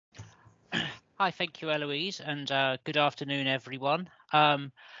Hi, thank you, Eloise, and good afternoon, everyone.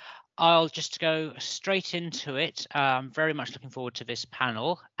 I'll just go straight into it. I'm very much looking forward to this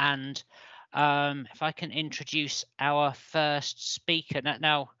panel. And if I can introduce our first speaker.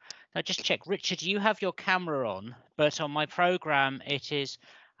 Now, just check, Richard, you have your camera on, but on my program, it is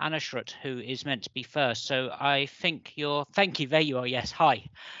Anushrut who is meant to be first. So I think thank you, there you are, yes, hi.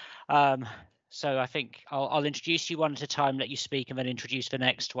 So I think I'll introduce you one at a time, let you speak, and then introduce the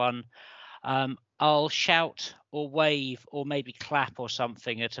next one. I'll shout or wave or maybe clap or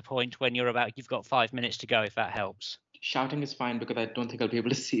something at a point when you've got 5 minutes to go, if that helps. Shouting is fine because I don't think I'll be able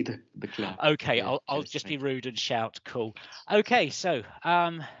to see the clap. Okay, yeah, I'll just be rude and shout. Cool. Okay, so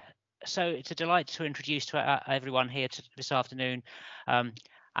it's a delight to introduce to everyone here this afternoon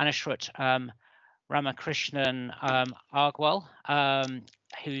Anushrut Ramakrishnan Agrwaal,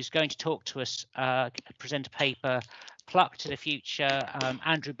 who's going to talk to us, present a paper, Plaque to the Future,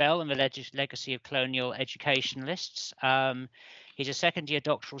 Andrew Bell and the Legacy of Colonial Educationalists. He's a second-year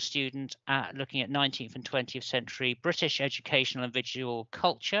doctoral student looking at 19th and 20th century British educational and visual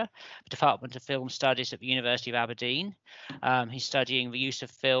culture, Department of Film Studies at the University of Aberdeen. He's studying the use of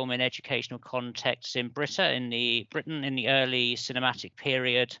film in educational contexts in Britain in the early cinematic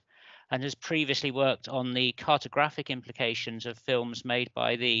period, and has previously worked on the cartographic implications of films made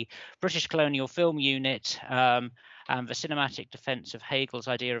by the British Colonial Film Unit and the cinematic defence of Hegel's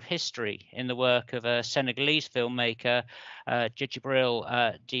idea of history in the work of a Senegalese filmmaker,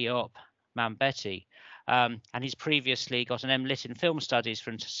 Djibril Diop Mambéty. And he's previously got an M.Lit in Film Studies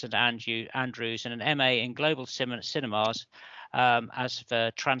from St Andrews and an M.A. in Global Cinemas as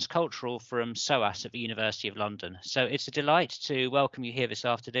the transcultural from SOAS at the University of London. So it's a delight to welcome you here this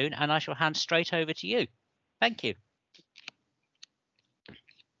afternoon, and I shall hand straight over to you. Thank you.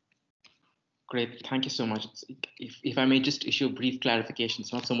 Great, thank you so much. If I may just issue a brief clarification,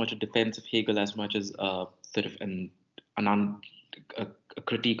 it's not so much a defense of Hegel as much as sort of a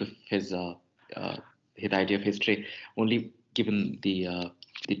critique of his idea of history, only given the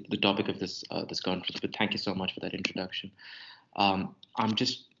topic of this conference. But thank you so much for that introduction. I'm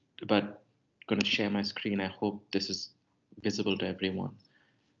just about going to share my screen. I hope this is visible to everyone.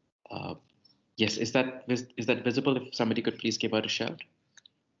 Yes, is that visible? If somebody could please give out a shout.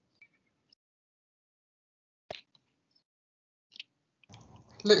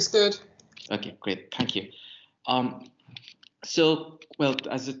 Looks good. Okay, great. Thank you. So, well,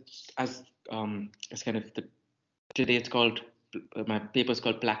 as kind of today it's called, my paper is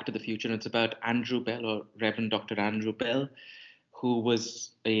called Plaque to the Future, and it's about Andrew Bell, or Reverend Dr. Andrew Bell, who was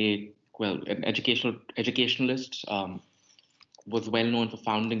an educationalist, was well known for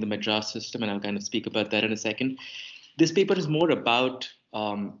founding the Madras system, and I'll kind of speak about that in a second. This paper is more about,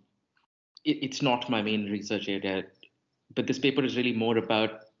 it's not my main research area, but this paper is really more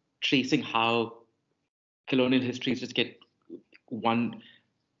about tracing how colonial histories just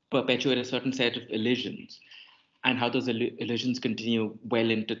perpetuate a certain set of illusions, and how those illusions continue well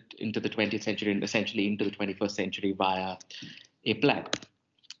into the 20th century and essentially into the 21st century via a plaque.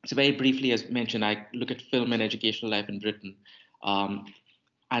 So very briefly, as mentioned, I look at film and educational life in Britain,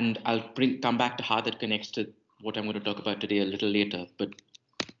 and I'll come back to how that connects to what I'm going to talk about today a little later. But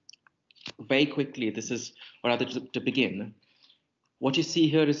very quickly, to begin, what you see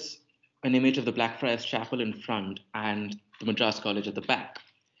here is an image of the Blackfriars Chapel in front and the Madras College at the back.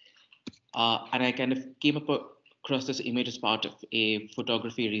 And I kind of came across this image as part of a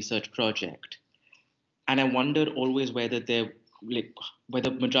photography research project. And I wondered always whether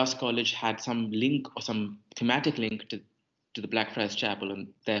Madras College had some link or some thematic link to the Blackfriars Chapel, and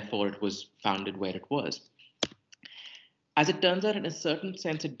therefore it was founded where it was. As it turns out, in a certain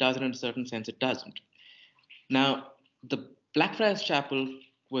sense it does, and in a certain sense it doesn't. Now, the Blackfriars Chapel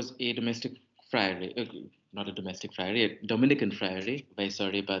was a domestic friary, not a domestic friary, a Dominican friary, very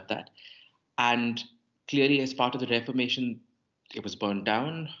sorry about that. And clearly, as part of the Reformation, it was burned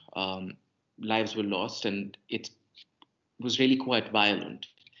down, lives were lost, and it was really quite violent.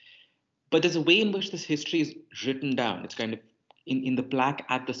 But there's a way in which this history is written down. It's kind of, in the plaque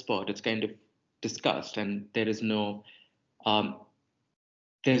at the spot, it's kind of discussed, and there's no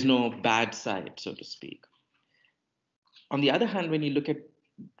bad side, so to speak. On the other hand, when you look at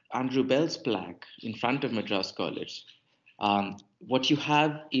Andrew Bell's plaque in front of Madras College, what you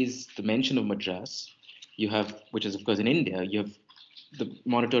have is the mention of Madras. You have, which is of course in India, you have the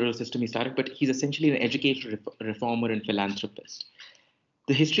monitorial system he started, but he's essentially an educational reformer and philanthropist.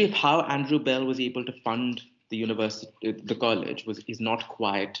 The history of how Andrew Bell was able to fund the university, the college, is not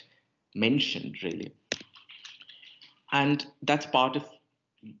quite mentioned really. And that's part of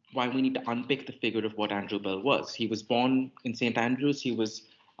why we need to unpick the figure of what Andrew Bell was. He was born in St. Andrews. He was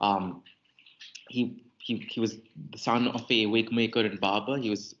he was the son of a wig maker and barber. He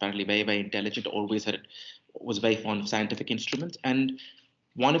was apparently very, very intelligent, was very fond of scientific instruments. And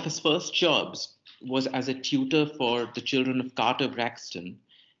one of his first jobs was as a tutor for the children of Carter Braxton,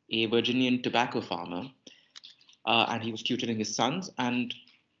 a Virginian tobacco farmer. And he was tutoring his sons. And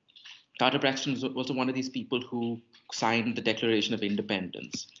Carter Braxton was also one of these people who signed the Declaration of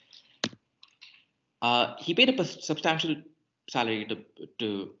Independence. He paid a substantial salary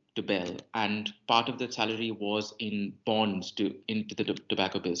to Bell, and part of that salary was in bonds into the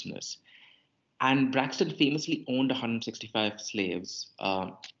tobacco business. And Braxton famously owned 165 slaves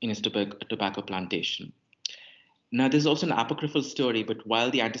in his tobacco plantation. Now, there's also an apocryphal story, but while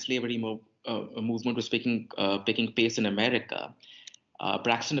the anti-slavery movement was picking pace in America,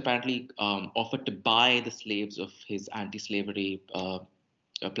 Braxton apparently offered to buy the slaves of his anti-slavery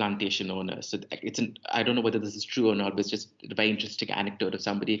plantation owners. So I don't know whether this is true or not, but it's just a very interesting anecdote of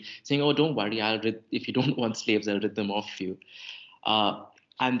somebody saying, "Oh, don't worry, if you don't want slaves, I'll rid them off you."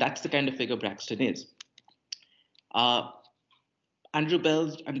 And that's the kind of figure Braxton is. Andrew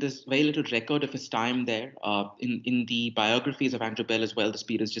Bell, and there's very little record of his time there. In the biographies of Andrew Bell as well, this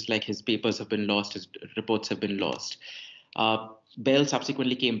period is just like his papers have been lost, his reports have been lost. Bell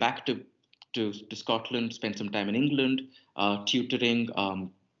subsequently came back to Scotland, spent some time in England, tutoring,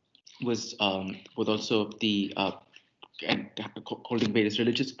 was also holding various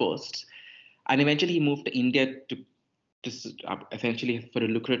religious posts. And eventually he moved to India to essentially for a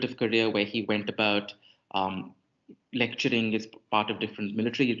lucrative career where he went about lecturing as part of different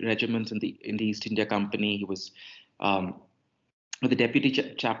military regiments in the East India Company. He was the deputy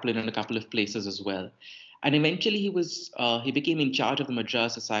chaplain in a couple of places as well. And eventually he became in charge of the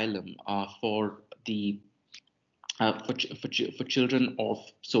Madras Asylum for children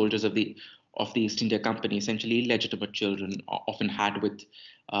of soldiers of the East India Company, essentially illegitimate children, often had with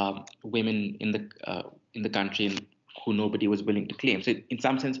women in the country who nobody was willing to claim. So in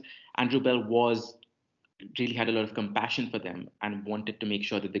some sense, Andrew Bell really had a lot of compassion for them and wanted to make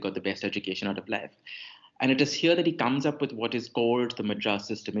sure that they got the best education out of life. And it is here that he comes up with what is called the Madras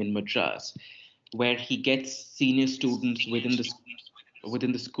system in Madras, where he gets senior students within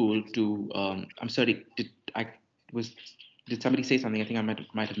the school to. I'm sorry, did somebody say something? I think I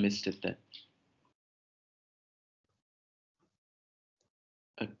might have missed it there.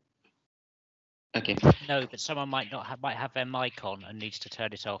 Okay. No, but someone might have their mic on and needs to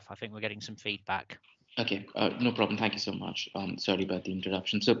turn it off. I think we're getting some feedback. Okay, no problem. Thank you so much. Sorry about the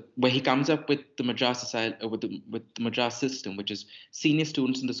interruption. So where he comes up with the Madras with the Madras system, which is senior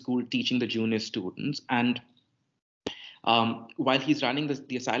students in the school teaching the junior students, and while he's running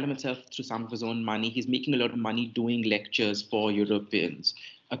the asylum itself through some of his own money, he's making a lot of money doing lectures for Europeans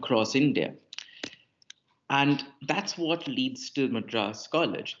across India. And that's what leads to Madras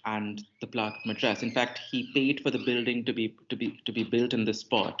College and the Plaque of Madras. In fact, he paid for the building to be built in the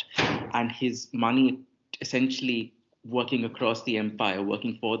spot, and his money essentially working across the empire,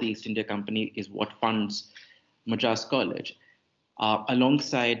 working for the East India Company, is what funds Madras College,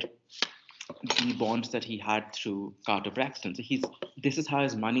 alongside the bonds that he had through Carter Braxton. So this is how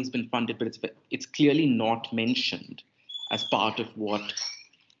his money's been funded, but it's clearly not mentioned as part of what.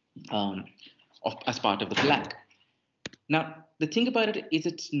 As part of the Plaque. Now, the thing about it is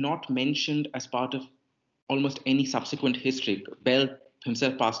it's not mentioned as part of almost any subsequent history. Bell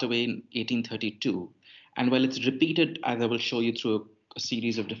himself passed away in 1832. And while it's repeated, as I will show you through a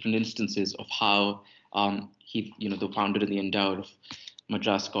series of different instances of how he, the founder and the endowed of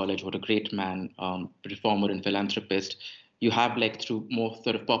Madras College, what a great man, reformer and philanthropist, you have through more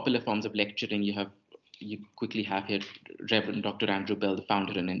sort of popular forms of lecturing, you quickly have here Reverend Dr. Andrew Bell, the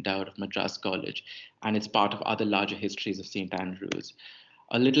founder and endowed of Madras College, and it's part of other larger histories of St. Andrews.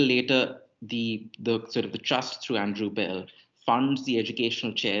 A little later, the sort of the trust through Andrew Bell funds the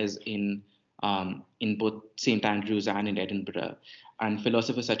educational chairs in both St. Andrews and in Edinburgh, and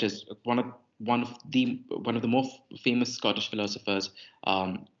philosophers such as one of the more famous Scottish philosophers,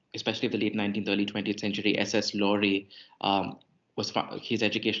 especially of the late 19th, early 20th century, S.S. Laurie. His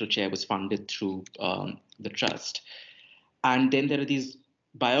educational chair was funded through the trust. And then there are these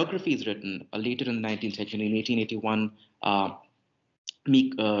biographies written later in the 19th century. In 1881,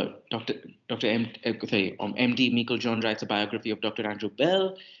 M.D. Meikle-John writes a biography of Dr. Andrew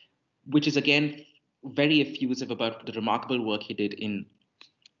Bell, which is again very effusive about the remarkable work he did in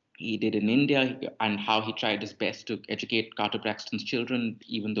India and how he tried his best to educate Carter Braxton's children,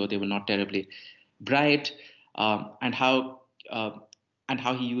 even though they were not terribly bright, and how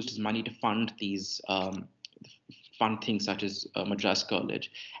he used his money to fund these fund things such as Madras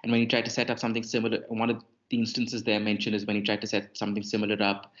College. And when he tried to set up something similar, one of the instances there mentioned is when he tried to set something similar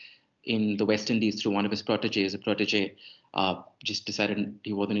up in the West Indies through one of his proteges. A protege just decided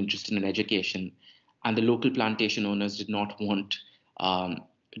he wasn't interested in education, and the local plantation owners did not want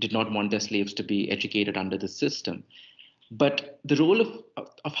their slaves to be educated under the system. But the role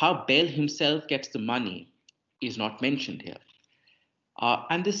of how Bell himself gets the money is not mentioned here.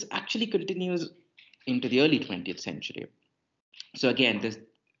 And this actually continues into the early 20th century. So again, there's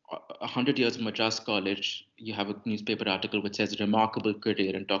 100 years of Madras College. You have a newspaper article which says remarkable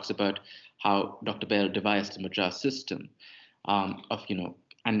career and talks about how Dr. Bell devised the Madras system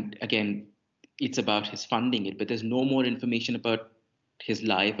and again, it's about his funding it, but there's no more information about his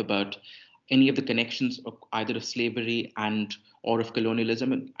life, about any of the connections of either of slavery or of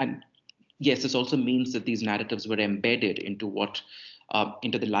colonialism. And yes, this also means that these narratives were embedded into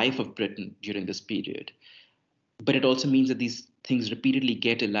the life of Britain during this period. But it also means that these things repeatedly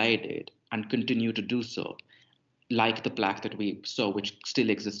get elided and continue to do so, like the plaque that we saw, which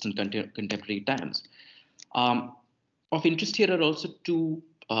still exists in contemporary times. Of interest here are also two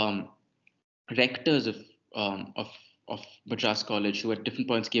rectors of Madras College who at different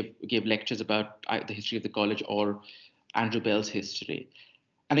points gave lectures about the history of the college or Andrew Bell's history.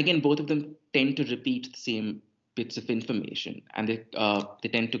 And again, both of them tend to repeat the same bits of information, and they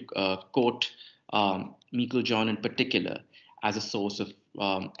tend to quote Meikle John in particular as a source of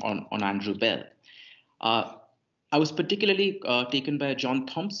on Andrew Bell. I was particularly taken by John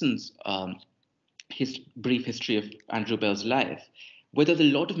Thompson's his brief history of Andrew Bell's life, where there's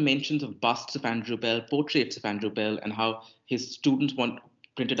a lot of mentions of busts of Andrew Bell, portraits of Andrew Bell, and how his students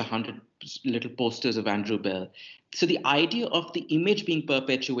printed 100 little posters of Andrew Bell. So the idea of the image being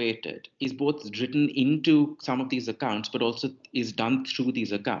perpetuated is both written into some of these accounts, but also is done through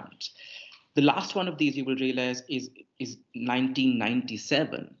these accounts. The last one of these, you will realize, is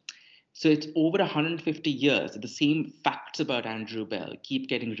 1997. So it's over 150 years that the same facts about Andrew Bell keep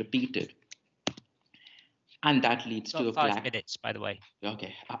getting repeated. And that leads to a plaque. 5 minutes, by the way.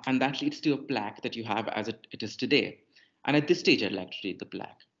 Okay. And that leads to a plaque that you have as it is today. And at this stage, I'd like to read the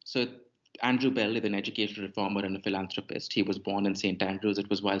plaque. So Andrew Bell is an educational reformer and a philanthropist. He was born in St. Andrews. It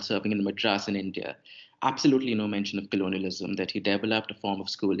was while serving in Madras in India. Absolutely no mention of colonialism, that he developed a form of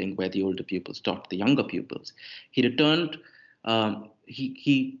schooling where the older pupils taught the younger pupils. He returned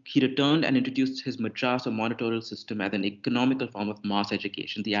he returned and introduced his Madras or monitorial system as an economical form of mass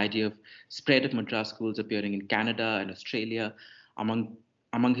education. The idea of spread of Madras schools appearing in Canada and Australia.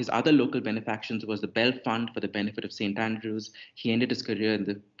 Among his other local benefactions was the Bell Fund for the benefit of St. Andrews. He ended his career in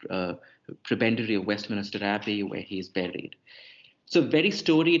the prebendary of Westminster Abbey, where he is buried. So very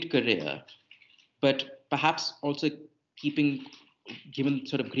storied career, but perhaps also given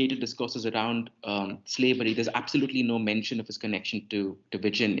sort of creative discourses around slavery, there's absolutely no mention of his connection to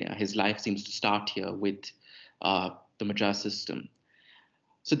Virginia. His life seems to start here with the Madras system.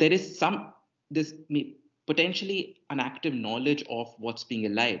 So there's potentially an active knowledge of what's being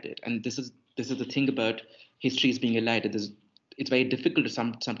elided. And this is the thing about histories being elided. It's very difficult to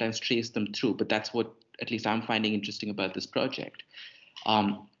sometimes trace them through, but that's what at least I'm finding interesting about this project,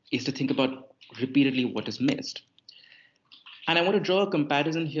 is to think about repeatedly what is missed. And I want to draw a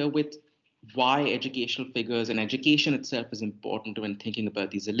comparison here with why educational figures and education itself is important when thinking about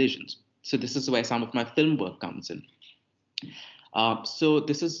these elisions. So this is where some of my film work comes in. So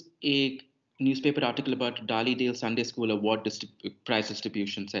this is a newspaper article about Darley-Dale Sunday School Award prize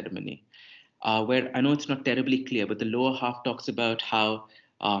distribution ceremony, where I know it's not terribly clear, but the lower half talks about how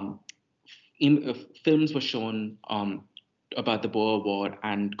films were shown about the Boer War,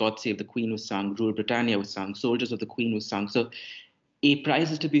 and God Save the Queen was sung, Rule Britannia was sung, Soldiers of the Queen was sung. So a prize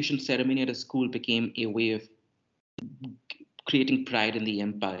distribution ceremony at a school became a way of creating pride in the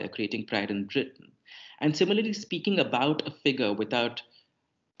empire, creating pride in Britain. And similarly, speaking about a figure without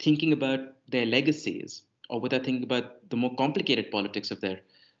thinking about their legacies, or without thinking about the more complicated politics of their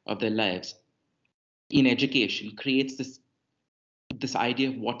lives in education, creates this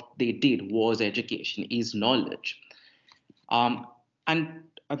idea of what they did was education, is knowledge. And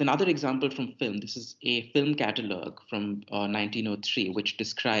another example from film, this is a film catalogue from 1903, which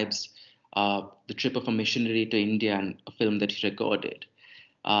describes the trip of a missionary to India and a film that he recorded.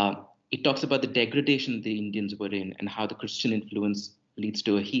 It talks about the degradation the Indians were in and how the Christian influence leads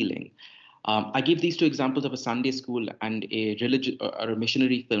to a healing. I give these two examples of a Sunday school and a religious or a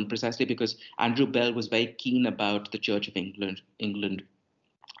missionary film precisely because Andrew Bell was very keen about the Church of England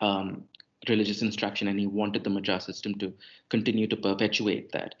religious instruction, and he wanted the Madras system to continue to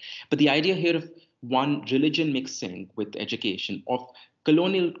perpetuate that. But the idea here of one, religion mixing with education, of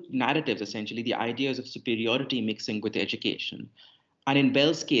colonial narratives, essentially the ideas of superiority mixing with education, and in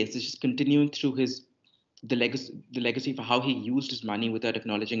Bell's case, it's just continuing through his the legacy for how he used his money without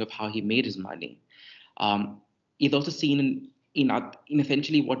acknowledging of how he made his money. Is also seen in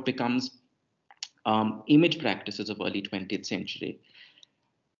essentially what becomes image practices of early 20th century.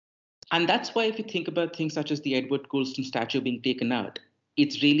 And that's why if you think about things such as the Edward Colston statue being taken out,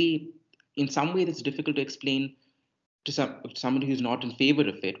 it's really, in some ways, it's difficult to explain to somebody who's not in favor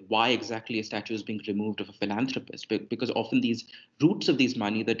of it why exactly a statue is being removed of a philanthropist, because often these roots of these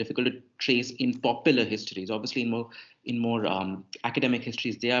money, they're difficult to trace in popular histories. Obviously in more academic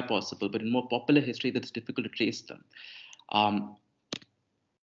histories they are possible, but in more popular history that's difficult to trace them.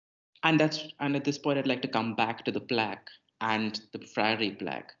 And at this point I'd like to come back to the plaque and the Friary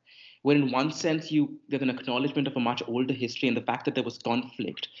plaque, where in one sense there's an acknowledgement of a much older history and the fact that there was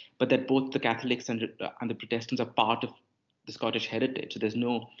conflict, but that both the Catholics and the Protestants are part of the Scottish heritage. So there's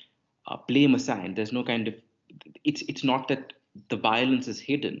no blame assigned. There's no kind of, it's not that the violence is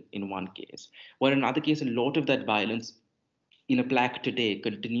hidden in one case, while in another case, a lot of that violence in a plaque today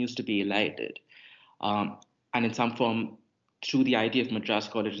continues to be elided. And in some form, through the idea of Madras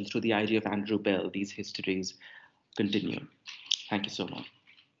College and through the idea of Andrew Bell, these histories continue. Thank you so much.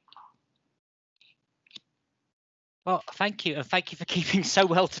 Well, thank you, and thank you for keeping so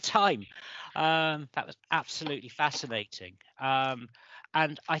well to time. That was absolutely fascinating.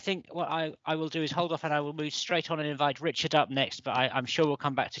 And I think what I will do is hold off, and I will move straight on and invite Richard up next, but I'm sure we'll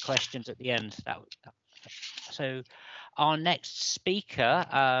come back to questions at the end. So our next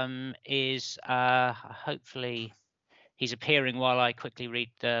speaker is hopefully he's appearing while I quickly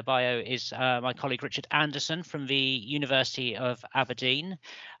read the bio, is my colleague Richard Anderson from the University of Aberdeen.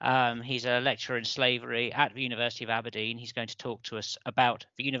 He's a lecturer in slavery at the University of Aberdeen. He's going to talk to us about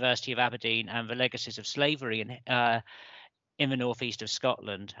the University of Aberdeen and the legacies of slavery in the northeast of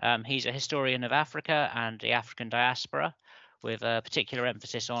Scotland. He's a historian of Africa and the African diaspora, with a particular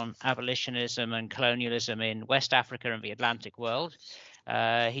emphasis on abolitionism and colonialism in West Africa and the Atlantic world.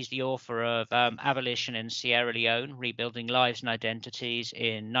 He's the author of Abolition in Sierra Leone, Rebuilding Lives and Identities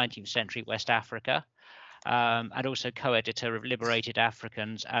in 19th Century West Africa, and also co-editor of Liberated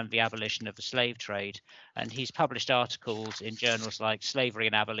Africans and the Abolition of the Slave Trade. And he's published articles in journals like Slavery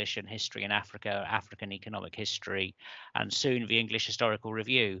and Abolition, History in Africa, African Economic History, and soon the English Historical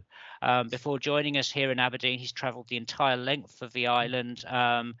Review. Before joining us here in Aberdeen, he's travelled the entire length of the island,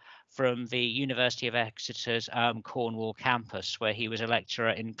 from the University of Exeter's Cornwall campus, where he was a lecturer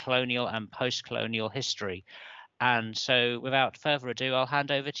in colonial and post-colonial history. And so without further ado, I'll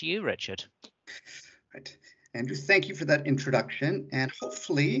hand over to you, Richard. Right. Andrew, thank you for that introduction. And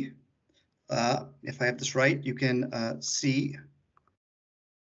hopefully, if I have this right, you can see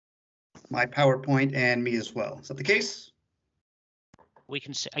my PowerPoint and me as well. Is that the case? We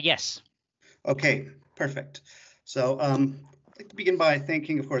can see, yes. Okay, perfect. So I'd like to begin by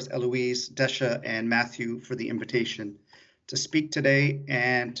thanking, of course, Eloise, Desha, and Matthew for the invitation to speak today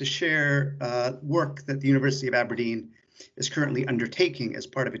and to share work that the University of Aberdeen is currently undertaking as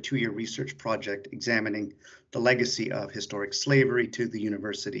part of a 2-year research project examining the legacy of historic slavery to the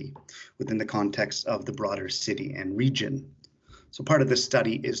university within the context of the broader city and region. So part of this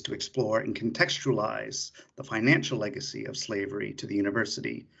study is to explore and contextualize the financial legacy of slavery to the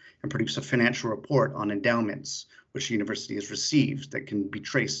university and produce a financial report on endowments which the university has received that can be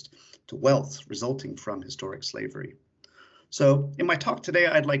traced to wealth resulting from historic slavery. So in my talk today,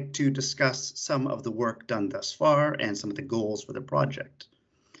 I'd like to discuss some of the work done thus far and some of the goals for the project.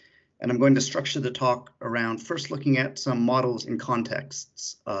 And I'm going to structure the talk around first looking at some models and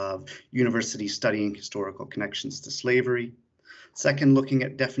contexts of universities studying historical connections to slavery. Second, looking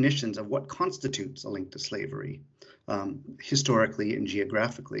at definitions of what constitutes a link to slavery, historically and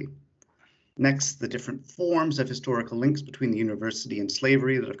geographically. Next, the different forms of historical links between the university and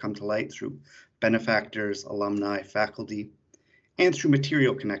slavery that have come to light through benefactors, alumni, faculty, and through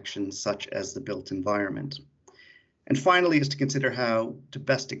material connections such as the built environment. And finally is to consider how to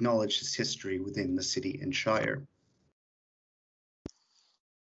best acknowledge this history within the city and shire.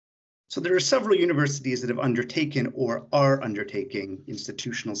 So there are several universities that have undertaken or are undertaking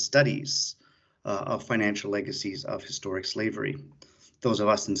institutional studies of financial legacies of historic slavery. Those of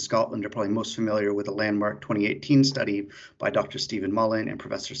us in Scotland are probably most familiar with a landmark 2018 study by Dr. Stephen Mullen and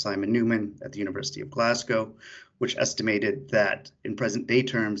Professor Simon Newman at the University of Glasgow, which estimated that in present day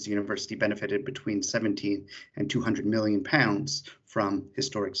terms, the university benefited between 17 and 200 million pounds from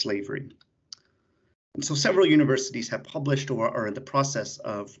historic slavery. And so several universities have published or are in the process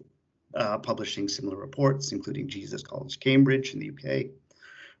of publishing similar reports, including Jesus College, Cambridge in the UK,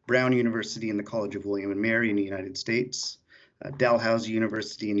 Brown University and the College of William and Mary in the United States, Dalhousie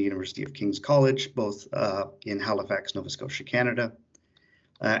University and the University of King's College, both in Halifax, Nova Scotia, Canada,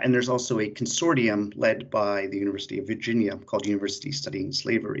 And there's also a consortium led by the University of Virginia called University Studying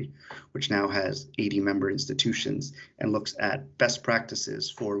Slavery, which now has 80 member institutions and looks at best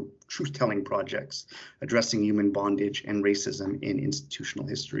practices for truth-telling projects addressing human bondage and racism in institutional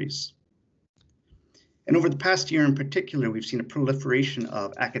histories. And over the past year in particular, we've seen a proliferation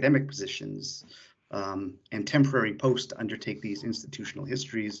of academic positions and temporary posts to undertake these institutional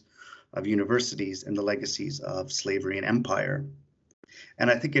histories of universities and the legacies of slavery and empire. And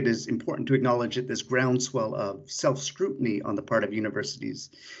I think it is important to acknowledge that this groundswell of self-scrutiny on the part of universities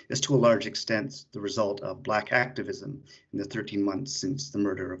is to a large extent the result of Black activism in the 13 months since the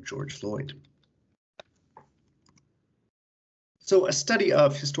murder of George Floyd. So a study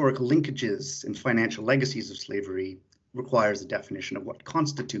of historical linkages and financial legacies of slavery requires a definition of what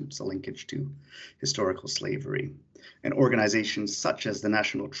constitutes a linkage to historical slavery. And organizations such as the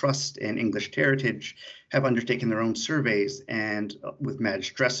National Trust and English Heritage have undertaken their own surveys, and with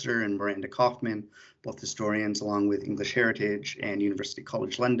Madge Dresser and Miranda Kaufman, both historians along with English Heritage and University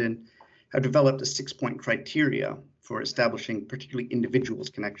College London, have developed a 6-point criteria for establishing particularly individuals'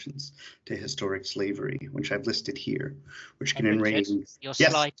 connections to historic slavery, which I've listed here, which can range. Your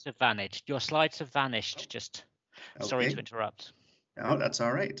slides have vanished. Your slides have vanished. Just sorry to interrupt. No, that's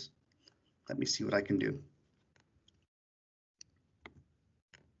all right. Let me see what I can do.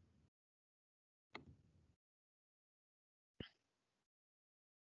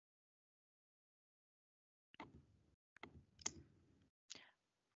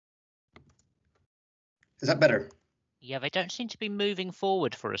 Is that better? Yeah, they don't seem to be moving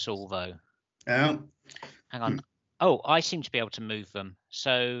forward for us all, though. Oh. Hang on. Oh, I seem to be able to move them.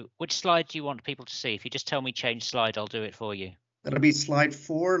 So which slide do you want people to see? If you just tell me change slide, I'll do it for you. That'll be slide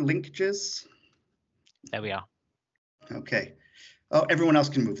 4, linkages. There we are. Okay. Oh, everyone else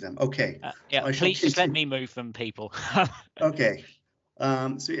can move them. Okay. Yeah, so please just let me move them, people. Okay.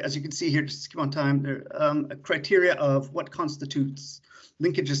 So as you can see here, just to keep on time, there a criteria of what constitutes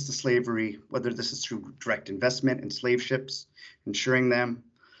linkages to slavery, whether this is through direct investment in slave ships, insuring them,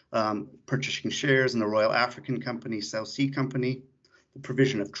 purchasing shares in the Royal African Company, South Sea Company, the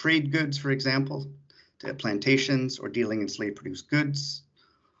provision of trade goods, for example, to plantations or dealing in slave-produced goods,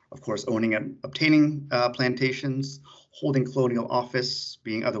 of course, owning and obtaining plantations, holding colonial office,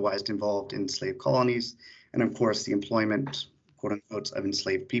 being otherwise involved in slave colonies, and of course, the employment, quote unquote, of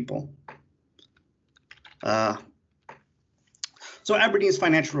enslaved people. So Aberdeen's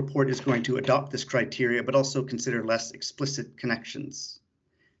financial report is going to adopt this criteria, but also consider less explicit connections.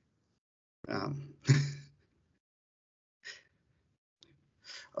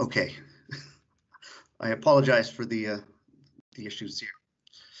 Okay, I apologize for the issues here.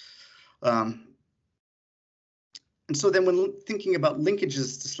 And so then when thinking about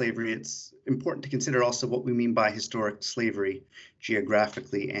linkages to slavery, it's important to consider also what we mean by historic slavery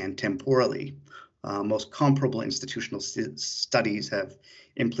geographically and temporally. Most comparable institutional studies have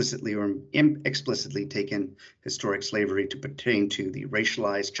implicitly or explicitly taken historic slavery to pertain to the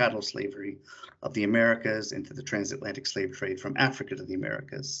racialized chattel slavery of the Americas and to the transatlantic slave trade from Africa to the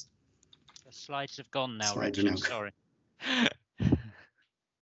Americas. The slides have gone now, Slides Richard, are now sorry.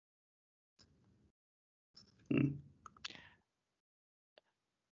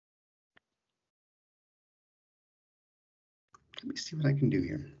 Let me see what I can do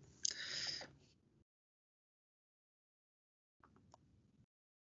here.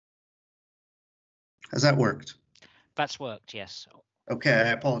 Has that worked? That's worked, yes. Okay,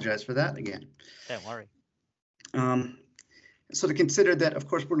 I apologize for that again. Don't worry. So to consider that, of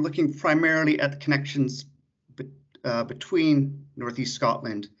course, we're looking primarily at the connections between Northeast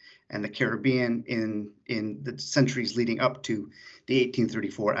Scotland and the Caribbean in the centuries leading up to the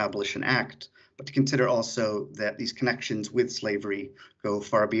 1834 Abolition Act, but to consider also that these connections with slavery go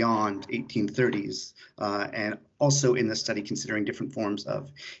far beyond 1830s, and also in the study considering different forms of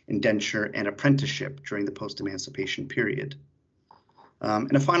indenture and apprenticeship during the post-emancipation period.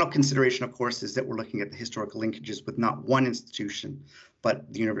 And a final consideration, of course, is that we're looking at the historical linkages with not one institution,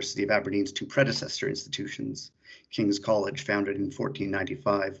 but the University of Aberdeen's 2 predecessor institutions, King's College, founded in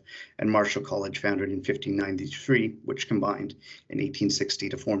 1495, and Marshall College, founded in 1593, which combined in 1860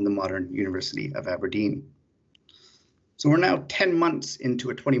 to form the modern University of Aberdeen. So we're now 10 months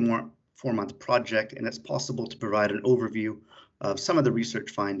into a 24-month project, and it's possible to provide an overview of some of the research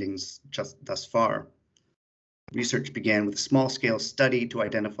findings just thus far. Research began with a small-scale study to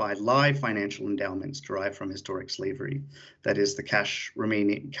identify live financial endowments derived from historic slavery, that is, the cash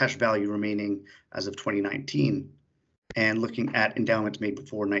value remaining as of 2019. And looking at endowments made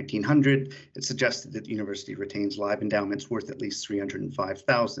before 1900, it suggested that the university retains live endowments worth at least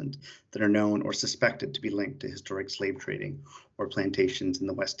 305,000 that are known or suspected to be linked to historic slave trading or plantations in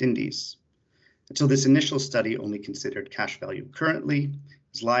the West Indies. And so this initial study only considered cash value currently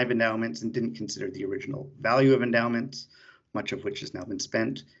as live endowments and didn't consider the original value of endowments, much of which has now been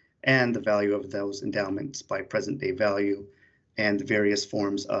spent, and the value of those endowments by present day value and the various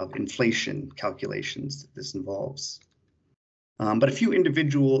forms of inflation calculations that this involves. But a few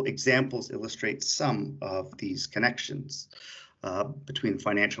individual examples illustrate some of these connections between the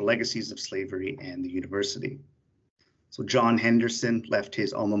financial legacies of slavery and the university. So John Henderson left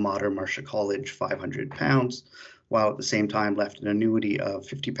his alma mater, Marcia College, £500, while at the same time left an annuity of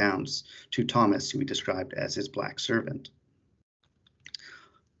 £50 to Thomas, who he described as his black servant.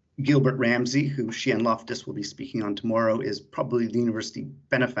 Gilbert Ramsay, who Sheehan Loftus will be speaking on tomorrow, is probably the university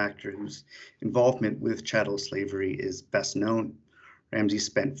benefactor whose involvement with chattel slavery is best known. Ramsay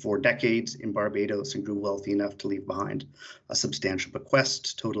spent 4 decades in Barbados and grew wealthy enough to leave behind a substantial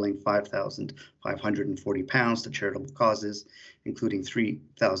bequest totaling £5,540 to charitable causes, including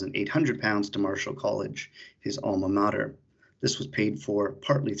 £3,800 to Marshall College, his alma mater. This was paid for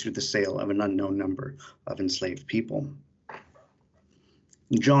partly through the sale of an unknown number of enslaved people.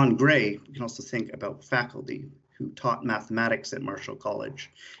 John Gray, we can also think about faculty who taught mathematics at Marshall College,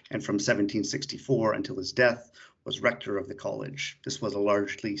 and from 1764 until his death was rector of the college. This was a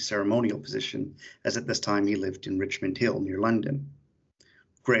largely ceremonial position, as at this time he lived in Richmond Hill near London.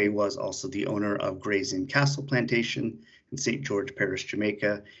 Gray was also the owner of Gray's Inn Castle Plantation in St. George Parish,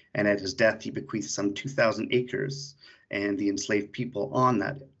 Jamaica, and at his death he bequeathed some 2,000 acres and the enslaved people on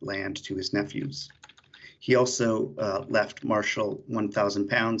that land to his nephews. He also left Marshall £1,000 in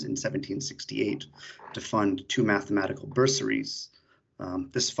 1768 to fund 2 mathematical bursaries.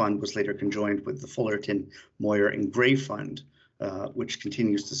 This fund was later conjoined with the Fullerton, Moyer and Gray Fund, which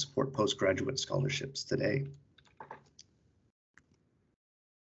continues to support postgraduate scholarships today.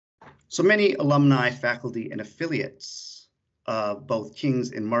 So many alumni, faculty, and affiliates of both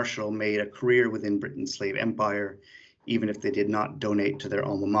King's and Marshall made a career within Britain's slave empire, even if they did not donate to their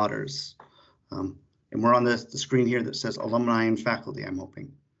alma maters. And we're on the screen here that says alumni and faculty, I'm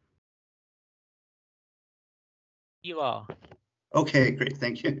hoping. You are. Okay, great,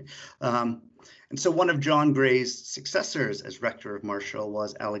 thank you. And so one of John Gray's successors as rector of Marshall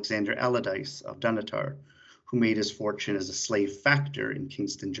was Alexander Allardyce of Dunatar, who made his fortune as a slave factor in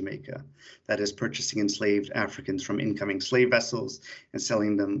Kingston, Jamaica, that is, purchasing enslaved Africans from incoming slave vessels and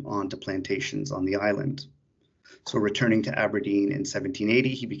selling them onto plantations on the island. So returning to Aberdeen in 1780,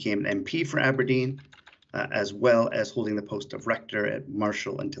 he became an MP for Aberdeen, as well as holding the post of rector at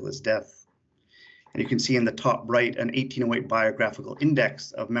Marshall until his death. And you can see in the top right, an 1808 biographical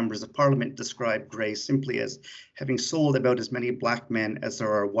index of members of parliament described Gray simply as having sold about as many black men as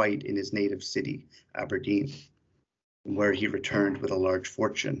there are white in his native city, Aberdeen, where he returned with a large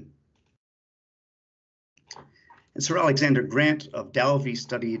fortune. And Sir Alexander Grant of Dalvey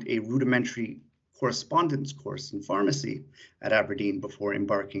studied a rudimentary correspondence course in pharmacy at Aberdeen before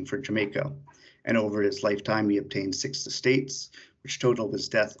embarking for Jamaica. And over his lifetime, he obtained 6 estates, which totaled his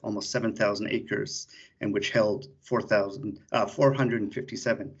death almost 7,000 acres, and which held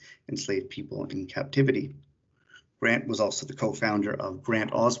 457 enslaved people in captivity. Grant was also the co-founder of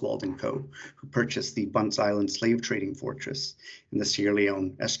Grant Oswald & Co., who purchased the Bunce Island slave trading fortress in the Sierra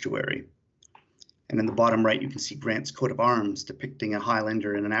Leone estuary. And in the bottom right, you can see Grant's coat of arms depicting a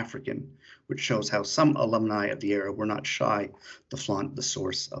Highlander and an African, which shows how some alumni of the era were not shy to flaunt the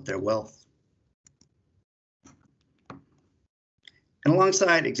source of their wealth. And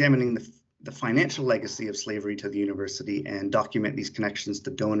alongside examining the financial legacy of slavery to the university and document these connections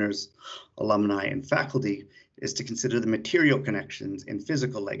to donors, alumni, and faculty is to consider the material connections and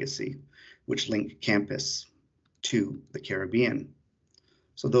physical legacy which link campus to the Caribbean.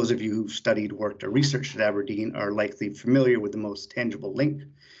 So those of you who've studied, worked, or researched at Aberdeen are likely familiar with the most tangible link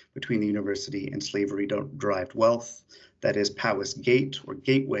between the university and slavery-derived wealth, that is Powis Gate, or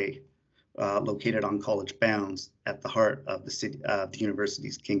Gateway, located on college bounds at the heart of the city, the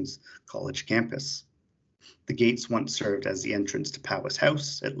university's King's College campus. The gates once served as the entrance to Powis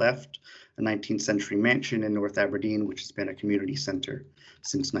House. It left a 19th century mansion in North Aberdeen, which has been a community center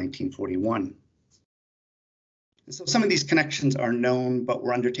since 1941. And so some of these connections are known, but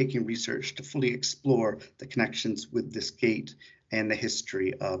we're undertaking research to fully explore the connections with this gate and the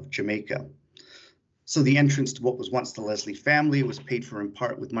history of Jamaica. So the entrance to what was once the Leslie family was paid for in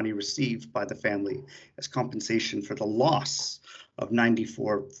part with money received by the family as compensation for the loss of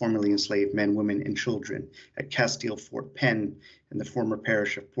 94 formerly enslaved men, women, and children at Castile Fort Penn in the former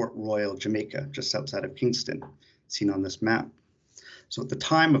parish of Port Royal, Jamaica, just outside of Kingston. seen on this map. So at the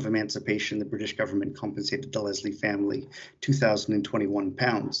time of emancipation, the British government compensated the Leslie family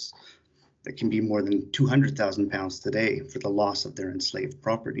 £2,021. That can be more than £200,000 today for the loss of their enslaved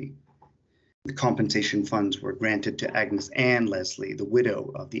property. The compensation funds were granted to Agnes Ann Leslie, the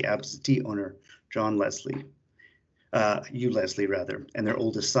widow of the absentee owner, John Leslie, Hugh Leslie rather, and their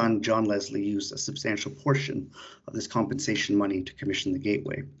oldest son, John Leslie, used a substantial portion of this compensation money to commission the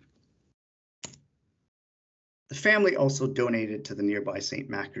gateway. The family also donated to the nearby St.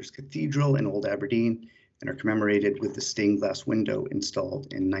 Machar's Cathedral in Old Aberdeen and are commemorated with the stained glass window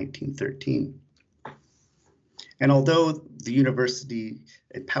installed in 1913. And although the university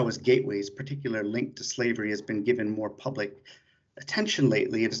at Powis Gateway's particular link to slavery has been given more public attention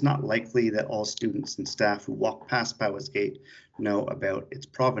lately, it is not likely that all students and staff who walk past Powis Gate know about its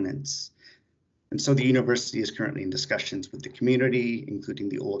provenance. And so the university is currently in discussions with the community, including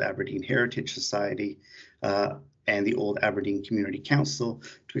the Old Aberdeen Heritage Society and the Old Aberdeen Community Council,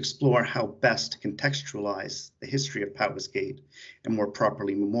 to explore how best to contextualize the history of Powis Gate and more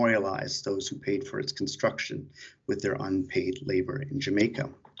properly memorialize those who paid for its construction with their unpaid labor in Jamaica.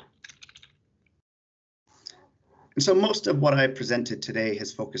 And so most of what I've presented today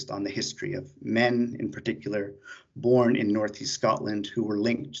has focused on the history of men in particular, born in Northeast Scotland, who were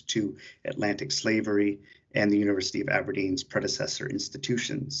linked to Atlantic slavery and the University of Aberdeen's predecessor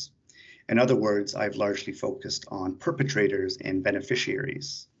institutions. In other words, I've largely focused on perpetrators and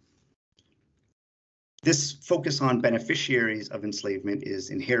beneficiaries. This focus on beneficiaries of enslavement is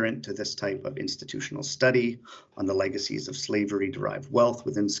inherent to this type of institutional study on the legacies of slavery-derived wealth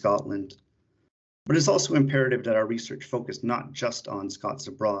within Scotland. But it's also imperative that our research focus not just on Scots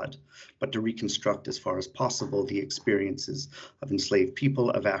abroad, but to reconstruct as far as possible the experiences of enslaved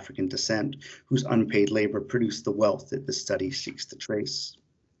people of African descent whose unpaid labor produced the wealth that this study seeks to trace.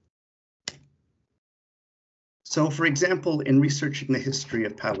 So, for example, in researching the history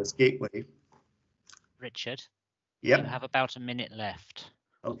of Powis Gateway, Richard, you have about a minute left.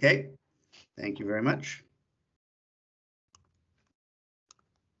 Okay, thank you very much.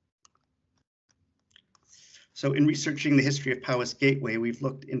 So in researching the history of Powis Gateway, we've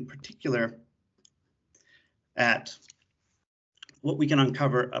looked in particular at what we can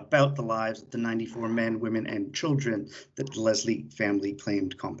uncover about the lives of the 94 men, women, and children that the Leslie family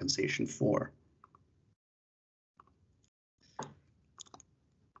claimed compensation for.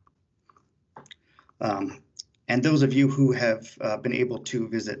 And those of you who have been able to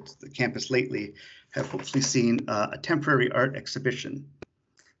visit the campus lately have hopefully seen a temporary art exhibition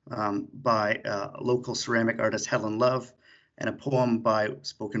by local ceramic artist Helen Love and a poem by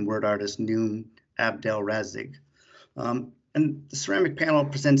spoken word artist Noon Abdel Razig. And the ceramic panel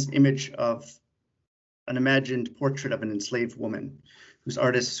presents an image of an imagined portrait of an enslaved woman whose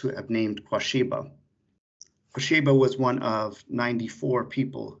artists who have named Quasheba. Quasheba was one of 94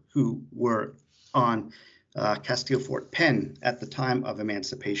 people who were on Castile Fort Penn at the time of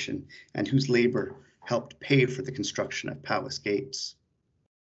emancipation and whose labor helped pay for the construction of Powis Gates.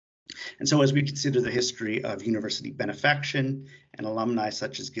 And so as we consider the history of university benefaction and alumni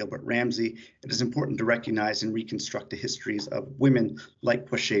such as Gilbert Ramsay, it is important to recognize and reconstruct the histories of women like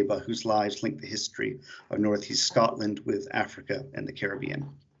Quasheba, whose lives link the history of Northeast Scotland with Africa and the Caribbean.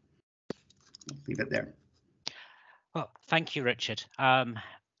 I'll leave it there. Well, thank you, Richard.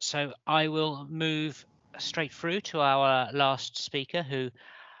 So I will move straight through to our last speaker who,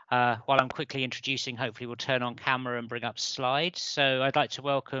 while I'm quickly introducing, hopefully will turn on camera and bring up slides. So I'd like to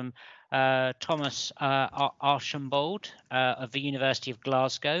welcome Thomas Archambaud of the University of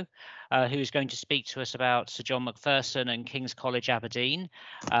Glasgow, who is going to speak to us about Sir John Macpherson and King's College Aberdeen,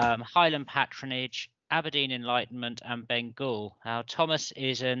 Highland patronage, Aberdeen Enlightenment and Bengal. Now, Thomas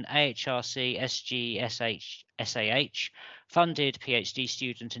is an AHRC SG SAH funded PhD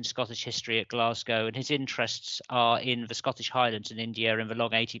student in Scottish history at Glasgow, and his interests are in the Scottish Highlands in India in the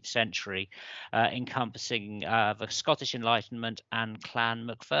long 18th century, encompassing the Scottish Enlightenment and Clan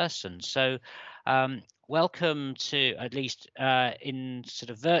Macpherson. So welcome to, at least in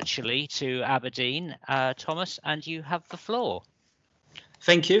sort of virtually, to Aberdeen, Thomas, and you have the floor.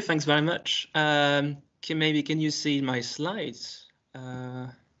 Thank you. Thanks very much. Can you see my slides?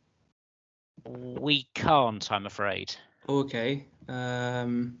 We can't, I'm afraid. Okay.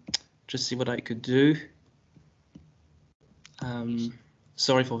 Just see what I could do.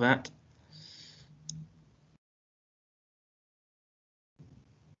 Sorry for that.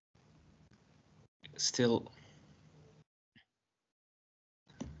 Still.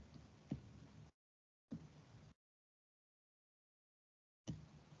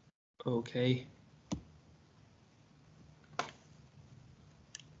 Okay.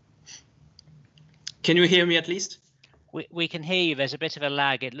 Can you hear me at least? We can hear you. There's a bit of a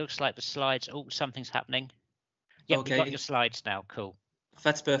lag. It looks like the slides. Oh, something's happening. Yep, Okay. we've got your slides now. Cool.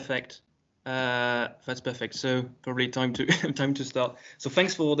 That's perfect. That's perfect. So probably time to time to start. So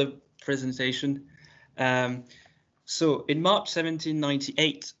thanks for the presentation. So in March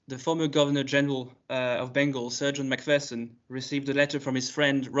 1798, the former Governor General of Bengal, Sir John Macpherson, received a letter from his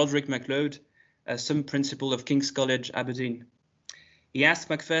friend Roderick MacLeod, some principal of King's College, Aberdeen. He asked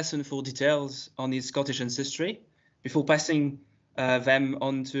Macpherson for details on his Scottish ancestry before passing them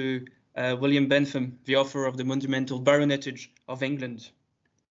on to William Bentham, the author of the monumental Baronetage of England.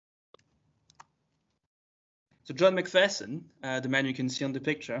 So John Macpherson, the man you can see on the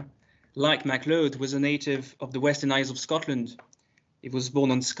picture, like MacLeod, was a native of the Western Isles of Scotland. He was born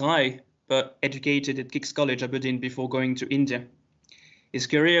on Skye, but educated at King's College, Aberdeen, before going to India. His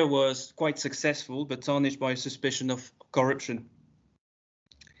career was quite successful, but tarnished by a suspicion of corruption.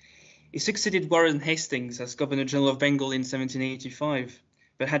 He succeeded Warren Hastings as Governor General of Bengal in 1785,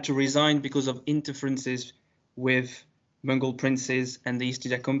 but had to resign because of interferences with Mongol princes and the East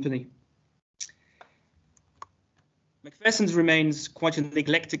India Company. Macpherson remains quite an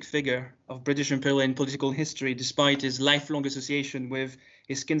eclectic figure of British imperial and political history, despite his lifelong association with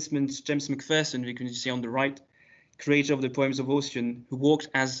his kinsman James Macpherson, we can see on the right, creator of the poems of Ossian, who worked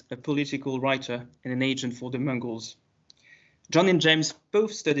as a political writer and an agent for the Mongols. John and James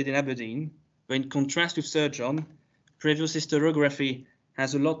both studied in Aberdeen, but in contrast with Sir John, previous historiography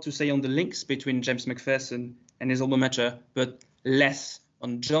has a lot to say on the links between James Macpherson and his alma mater, but less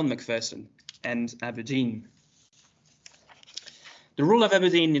on John Macpherson and Aberdeen. The role of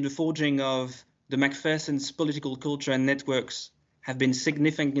Aberdeen in the forging of the Macpherson's political culture and networks have been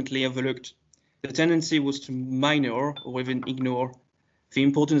significantly overlooked. The tendency was to minor or even ignore the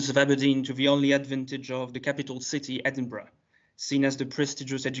importance of Aberdeen to the only advantage of the capital city, Edinburgh, seen as the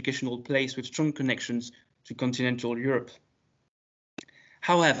prestigious educational place with strong connections to continental Europe.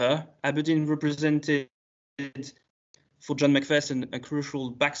 However, Aberdeen represented for John Macpherson a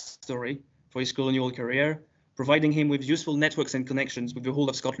crucial backstory for his colonial career, providing him with useful networks and connections with the whole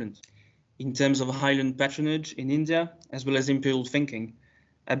of Scotland. In terms of Highland patronage in India, as well as imperial thinking,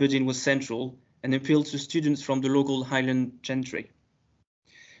 Aberdeen was central and appealed to students from the local Highland gentry.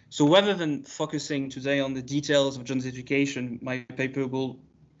 So rather than focusing today on the details of John's education, my paper will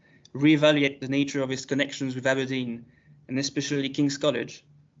reevaluate the nature of his connections with Aberdeen, and especially King's College,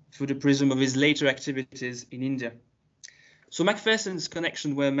 through the prism of his later activities in India. So Macpherson's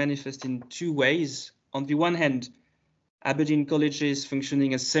connections were manifest in two ways. On the one hand, Aberdeen colleges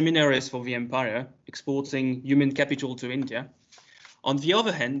functioning as seminaries for the empire, exporting human capital to India. On the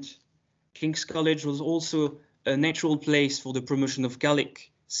other hand, King's College was also a natural place for the promotion of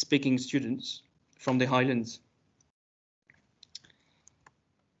Gaelic-speaking students from the Highlands.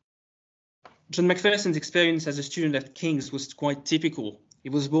 John Macpherson's experience as a student at King's was quite typical. He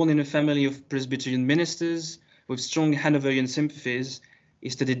was born in a family of Presbyterian ministers with strong Hanoverian sympathies. He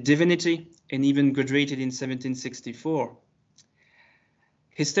studied divinity and even graduated in 1764.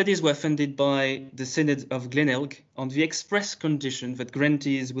 His studies were funded by the Synod of Glenelg on the express condition that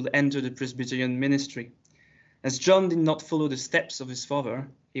grantees will enter the Presbyterian ministry. As John did not follow the steps of his father,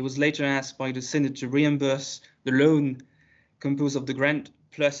 he was later asked by the Synod to reimburse the loan composed of the grant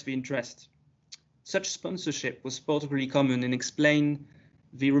plus the interest. Such sponsorship was particularly common and explained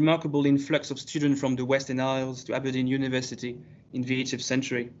the remarkable influx of students from the Western Isles to Aberdeen University in the 18th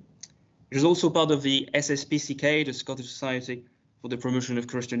century. It was also part of the SSPCK, the Scottish Society for the Promotion of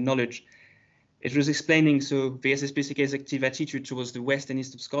Christian Knowledge. It was explaining so the SSPCK's active attitude towards the west and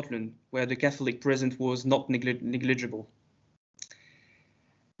east of Scotland, where the Catholic presence was not negligible.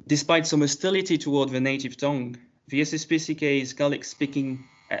 Despite some hostility toward the native tongue, the SSPCK's Gaelic-speaking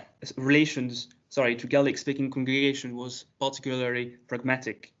to Gaelic-speaking congregation was particularly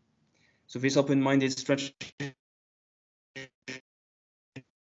pragmatic. So this open-minded strategy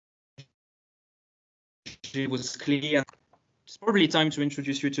was clear. It's probably time to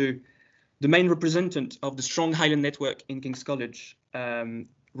introduce you to the main representative of the strong Highland network in King's College,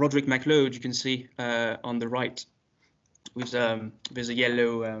 Roderick MacLeod. You can see on the right, with there's a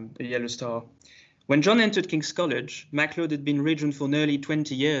yellow star. When John entered King's College, MacLeod had been regent for nearly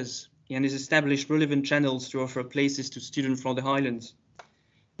 20 years and has established relevant channels to offer places to students from the Highlands.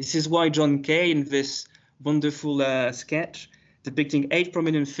 This is why John Kay, in this wonderful sketch depicting 8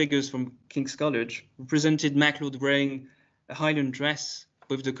 prominent figures from King's College, represented MacLeod wearing a Highland dress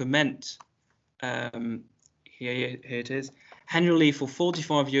with the comment, here it is, annually for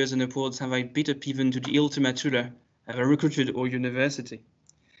 45 years and upwards have I bid up even to the Ultima Thule, have I recruited our university.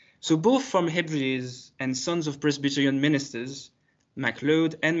 So both from Hebrides and sons of Presbyterian ministers,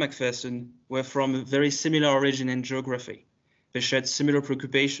 MacLeod and Macpherson were from a very similar origin and geography. They shared similar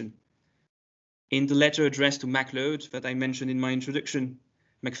preoccupation. In the letter addressed to MacLeod that I mentioned in my introduction,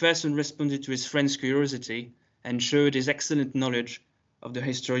 Macpherson responded to his friend's curiosity and showed his excellent knowledge of the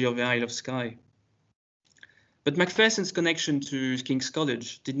history of the Isle of Skye. But Macpherson's connection to King's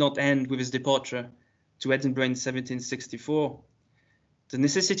College did not end with his departure to Edinburgh in 1764. The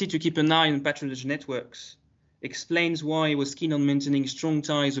necessity to keep an eye on patronage networks explains why he was keen on maintaining strong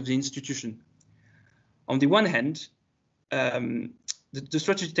ties with the institution. On the one hand, the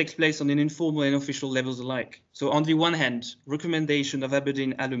strategy takes place on an informal and official levels alike. So on the one hand, recommendation of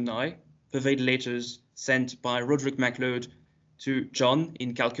Aberdeen alumni pervade letters sent by Roderick MacLeod to John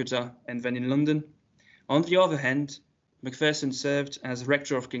in Calcutta and then in London. On the other hand, Macpherson served as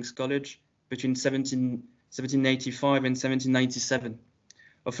rector of King's College between 1785 and 1797,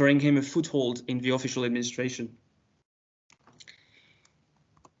 offering him a foothold in the official administration.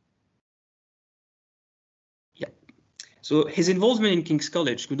 So his involvement in King's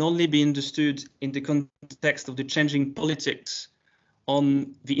College could only be understood in the context of the changing politics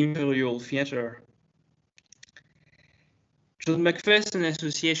on the imperial theatre. John Macpherson's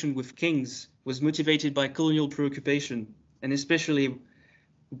association with kings was motivated by colonial preoccupation, and especially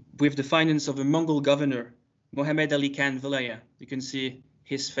with the finance of a Mongol governor, Mohammed Ali Khan Valaya. You can see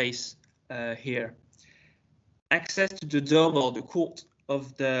his face here. Access to the Darbar, the court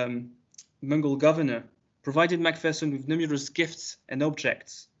of the Mongol governor, provided Macpherson with numerous gifts and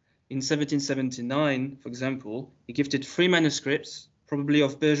objects. In 1779, for example, he gifted 3 manuscripts, probably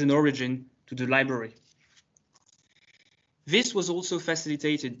of Persian origin, to the library. This was also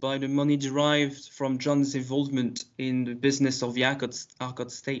facilitated by the money derived from John's involvement in the business of the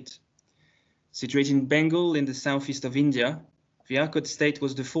Arcot state. Situated in Bengal in the southeast of India, the Arcot state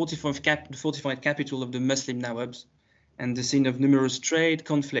was the fortified capital of the Muslim Nawabs and the scene of numerous trade,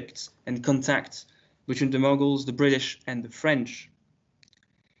 conflicts, and contacts between the Mughals, the British, and the French.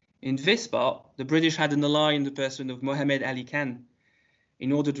 In this part, the British had an ally in the person of Mohammed Ali Khan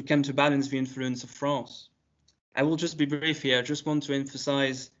in order to counterbalance the influence of France. I will just be brief here. I just want to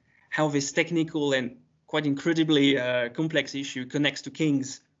emphasize how this technical and quite incredibly complex issue connects to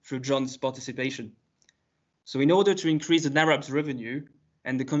kings through John's participation. So in order to increase the Nawab's revenue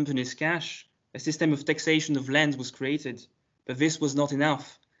and the company's cash, a system of taxation of land was created, but this was not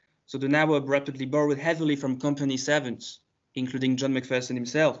enough. So the Nawab rapidly borrowed heavily from company servants, including John Macpherson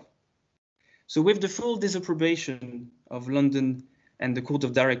himself. So with the full disapprobation of London and the Court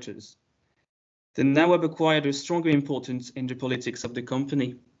of Directors, the Nawab acquired a stronger importance in the politics of the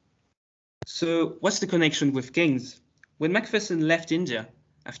company. So what's the connection with kings? When Macpherson left India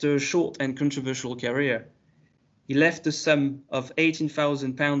after a short and controversial career, he left the sum of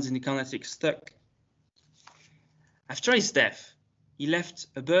 £18,000 in the Carnatic stock. After his death, he left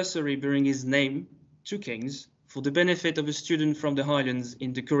a bursary bearing his name to kings for the benefit of a student from the Highlands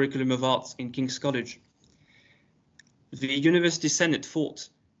in the curriculum of arts in King's College. The University Senate thought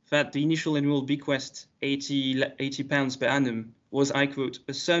that the initial annual bequest, £80 per annum, was, I quote,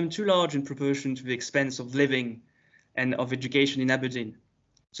 a sum too large in proportion to the expense of living and of education in Aberdeen.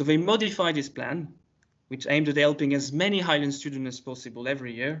 So they modified his plan, which aimed at helping as many Highland students as possible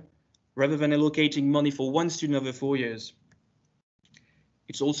every year, rather than allocating money for one student over 4 years.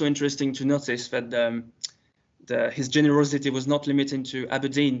 It's also interesting to notice that his generosity was not limited to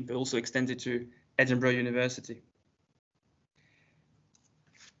Aberdeen, but also extended to Edinburgh University.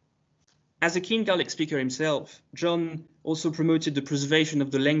 As a keen Gaelic speaker himself, John also promoted the preservation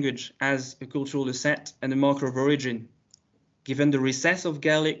of the language as a cultural asset and a marker of origin. Given the recess of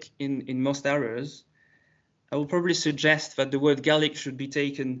Gaelic in most areas, I will probably suggest that the word Gaelic should be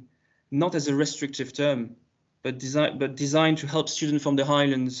taken not as a restrictive term, but designed to help students from the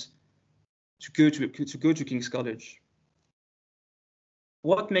Highlands to go to King's College.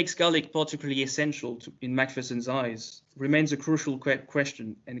 What makes Gaelic particularly essential in Macpherson's eyes remains a crucial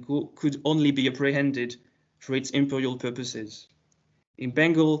question and could only be apprehended for its imperial purposes. In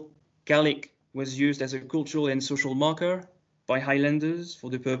Bengal, Gaelic was used as a cultural and social marker by Highlanders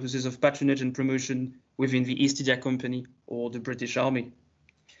for the purposes of patronage and promotion within the East India Company or the British Army.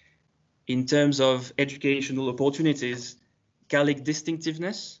 In terms of educational opportunities, Gaelic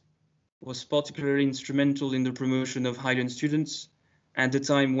distinctiveness was particularly instrumental in the promotion of Highland students at the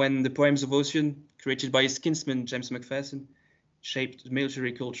time when the poems of Ossian, created by his kinsman James Macpherson, shaped the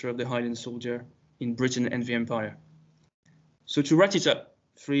military culture of the Highland soldier in Britain and the Empire. So to wrap it up,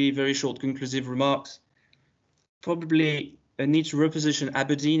 3 very short conclusive remarks. Probably a need to reposition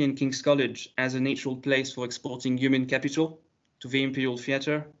Aberdeen and King's College as a natural place for exporting human capital to the imperial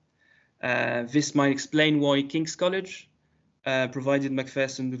theatre. This might explain why King's College provided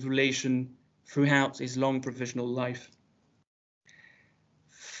Macpherson with relation throughout his long professional life.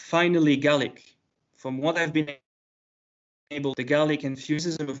 Finally, Gaelic. From what I've been able, the Gaelic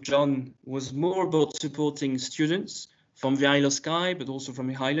enthusiasm of John was more about supporting students from the Isle of Skye, but also from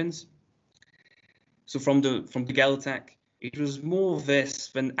the Highlands. So from the Gaeltacht, it was more this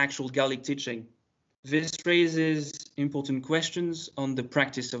than actual Gaelic teaching. This raises important questions on the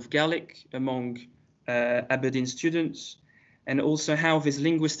practice of Gaelic among Aberdeen students, and also how this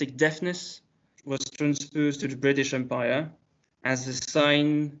linguistic deafness was transposed to the British Empire as a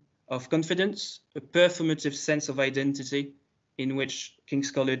sign of confidence, a performative sense of identity in which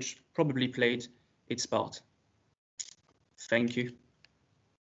King's College probably played its part. Thank you.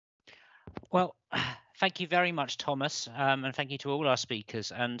 Well, thank you very much, Thomas, and thank you to all our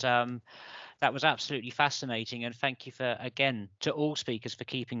speakers. And that was absolutely fascinating. And thank you again to all speakers for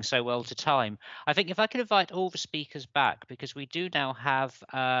keeping so well to time. I think if I could invite all the speakers back, because we do now have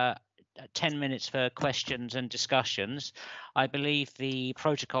 10 minutes for questions and discussions. I believe the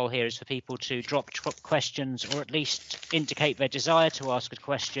protocol here is for people to drop questions, or at least indicate their desire to ask a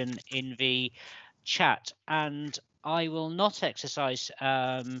question in the chat. And I will not exercise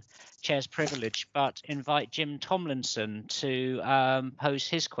chair's privilege, but invite Jim Tomlinson to pose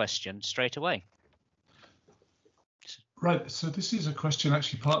his question straight away. Right, so this is a question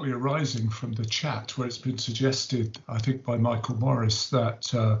actually partly arising from the chat, where it's been suggested, I think by Michael Morris,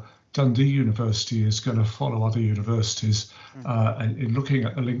 that Dundee University is going to follow other universities in looking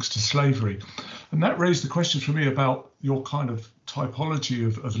at the links to slavery. And that raised the question for me about your kind of typology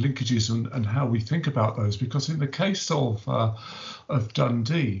of linkages and how we think about those, because in the case of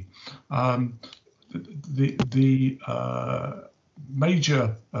Dundee, the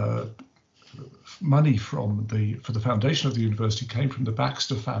major money for the foundation of the university came from the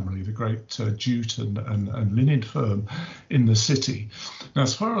Baxter family, the great jute and linen firm in the city. Now,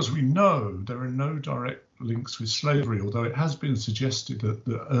 as far as we know, there are no direct links with slavery, although it has been suggested that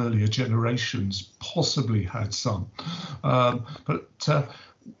the earlier generations possibly had some. But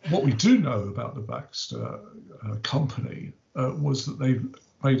what we do know about the Baxter company was that they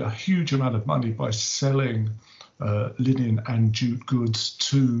made a huge amount of money by selling linen and jute goods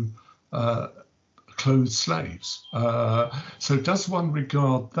to clothed slaves. So does one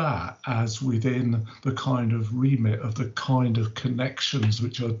regard that as within the kind of remit of the kind of connections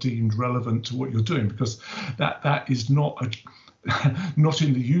which are deemed relevant to what you're doing? Because that is not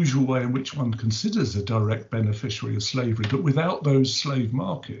in the usual way in which one considers a direct beneficiary of slavery, but without those slave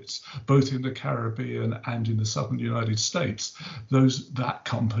markets, both in the Caribbean and in the southern United States, that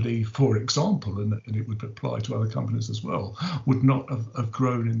company, for example, and it would apply to other companies as well, would not have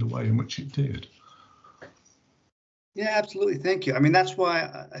grown in the way in which it did. Yeah, absolutely. Thank you. I mean, that's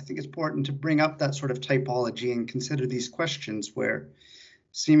why I think it's important to bring up that sort of typology and consider these questions where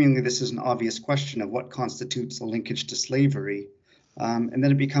seemingly this is an obvious question of what constitutes a linkage to slavery. And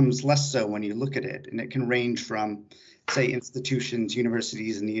then it becomes less so when you look at it. And it can range from, say, institutions,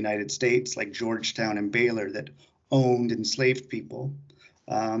 universities in the United States like Georgetown and Baylor that owned enslaved people,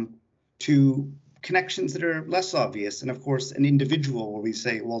 to connections that are less obvious. And of course, an individual where we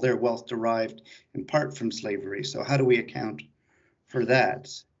say, well, their wealth derived in part from slavery. So how do we account for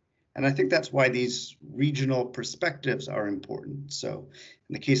that? And I think that's why these regional perspectives are important. So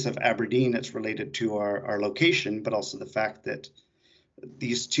in the case of Aberdeen, it's related to our location, but also the fact that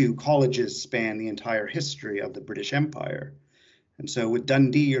these two colleges span the entire history of the British Empire. And so with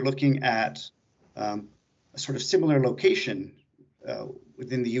Dundee, you're looking at a sort of similar location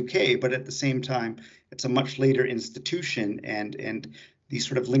within the UK, but at the same time, it's a much later institution, and these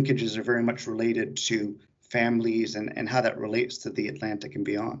sort of linkages are very much related to families and how that relates to the Atlantic and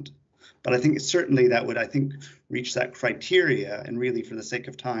beyond. But I think certainly that would, I think, reach that criteria. And really, for the sake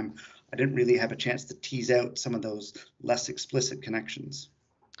of time, I didn't really have a chance to tease out some of those less explicit connections.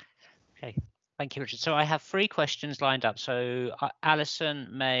 Okay, thank you, Richard. So I have 3 questions lined up. So Alison,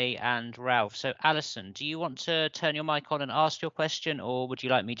 May, and Ralph. So Alison, do you want to turn your mic on and ask your question, or would you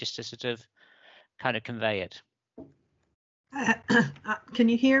like me just to sort of kind of convey it? Can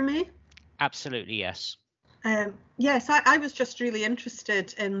you hear me? Absolutely, yes. Yes, I was just really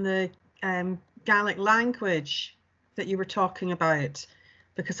interested in the Gaelic language that you were talking about,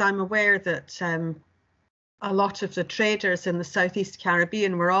 because I'm aware that a lot of the traders in the Southeast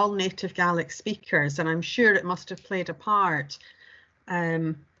Caribbean were all native Gaelic speakers, and I'm sure it must have played a part.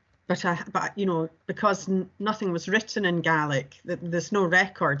 But you know, because nothing was written in Gaelic, there's no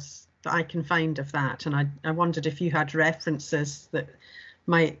records that I can find of that, and I wondered if you had references that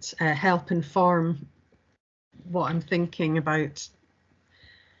might help inform what I'm thinking about.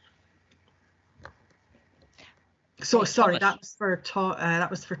 So sorry, Thomas. that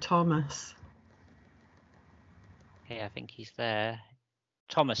was for Thomas. Okay, I think he's there.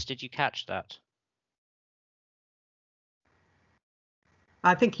 Thomas, did you catch that?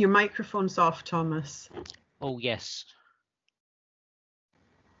 I think your microphone's off, Thomas. Oh, yes.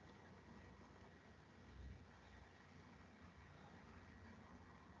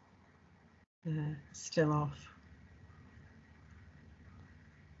 Still off.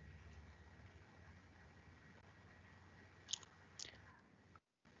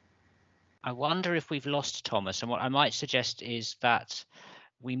 I wonder if we've lost Thomas, and what I might suggest is that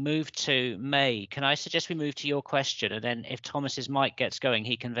we move to May. Can I suggest we move to your question, and then if Thomas's mic gets going,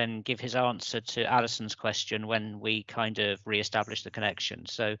 he can then give his answer to Alison's question when we kind of re-establish the connection.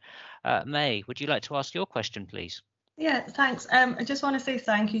 So May, would you like to ask your question, please? Yeah, thanks. I just want to say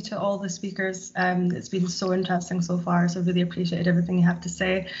thank you to all the speakers. It's been so interesting so far, so really appreciated everything you have to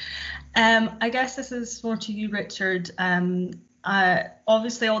say. I guess this is more to you, Richard.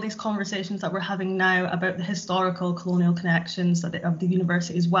 Obviously, all these conversations that we're having now about the historical colonial connections of the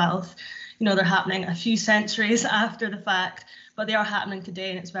university's wealth, you know, they're happening a few centuries after the fact, but they are happening today,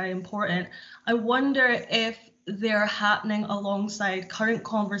 and it's very important. I wonder if they're happening alongside current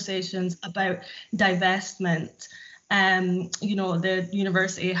conversations about divestment. You know, the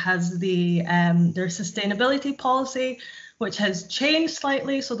university has their sustainability policy, which has changed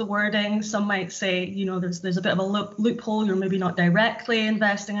slightly. So the wording, some might say, you know, there's a bit of a loophole. You're maybe not directly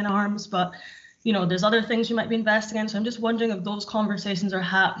investing in arms, but, you know, there's other things you might be investing in. So I'm just wondering if those conversations are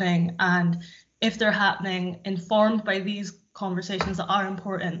happening, and if they're happening informed by these conversations that are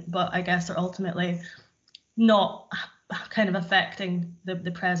important, but I guess are ultimately not kind of affecting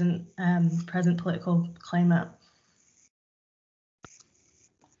the present political climate.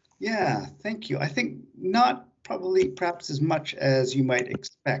 Yeah, thank you. I think not perhaps as much as you might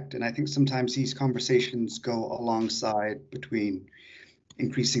expect. And I think sometimes these conversations go alongside between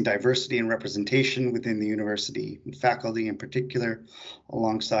increasing diversity and representation within the university, faculty in particular,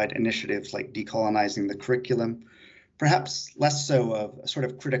 alongside initiatives like decolonizing the curriculum, perhaps less so of a sort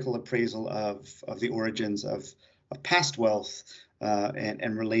of critical appraisal of the origins of past wealth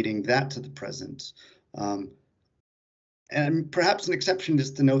and relating that to the present. And perhaps an exception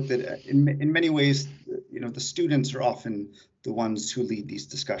is to note that in many ways, you know, the students are often the ones who lead these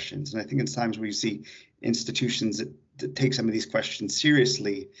discussions. And I think in times where you see institutions that take some of these questions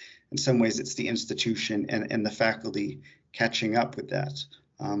seriously, in some ways it's the institution and the faculty catching up with that.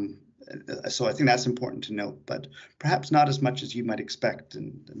 So I think that's important to note, but perhaps not as much as you might expect.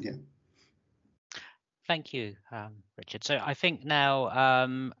 And yeah. Thank you, Richard. So I think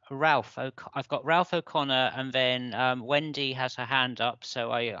now Ralph, I've got Ralph O'Connor, and then Wendy has her hand up,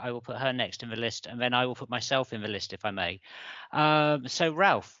 so I will put her next in the list, and then I will put myself in the list if I may. So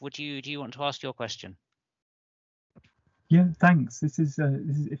Ralph, do you want to ask your question? Yeah, thanks. This is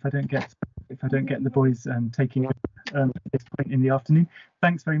if I don't get the boys taking over at this point in the afternoon.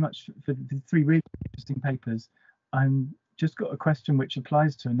 Thanks very much for the three really interesting papers. I'm just got a question which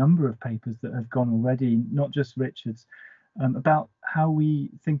applies to a number of papers that have gone already, not just Richard's, about how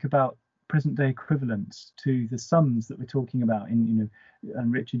we think about present day equivalents to the sums that we're talking about. In, you know,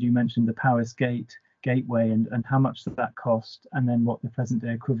 and Richard, you mentioned the Powis Gateway and how much that cost, and then what the present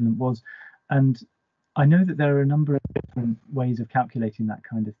day equivalent was. And I know that there are a number of different ways of calculating that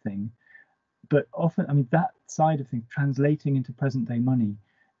kind of thing, but often, I mean, that side of things, translating into present day money,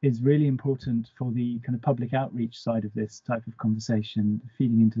 is really important for the kind of public outreach side of this type of conversation,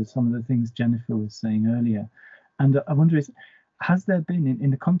 feeding into some of the things Jennifer was saying earlier. And I wonder, has there been, in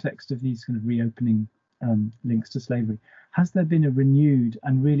the context of these kind of reopening links to slavery, has there been a renewed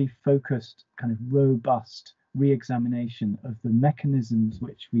and really focused kind of robust re-examination of the mechanisms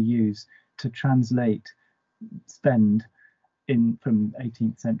which we use to translate spend from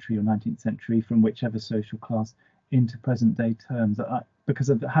 18th century or 19th century, from whichever social class, into present day terms? Because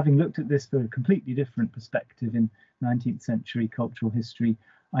of having looked at this from a completely different perspective in 19th century cultural history,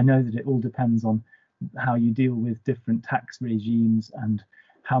 I know that it all depends on how you deal with different tax regimes and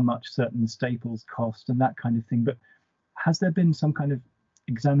how much certain staples cost and that kind of thing. But has there been some kind of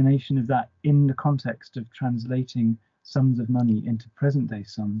examination of that in the context of translating sums of money into present day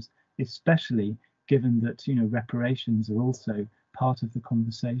sums, especially given that, you know, reparations are also part of the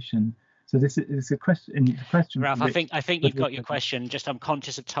conversation? So this is a question. Ralph, I think you've got your question. Just I'm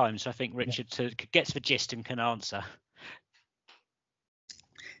conscious of time, so I think Richard gets the gist and can answer.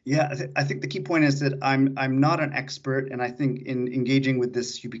 Yeah, I think the key point is that I'm not an expert, and I think in engaging with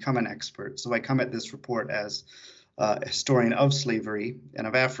this, you become an expert. So I come at this report as a historian of slavery and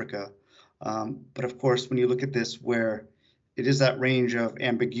of Africa. But of course, when you look at this, where it is that range of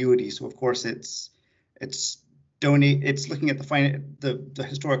ambiguity, so of course it's donate. It's looking at the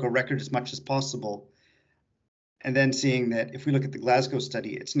historical record as much as possible, and then seeing that if we look at the Glasgow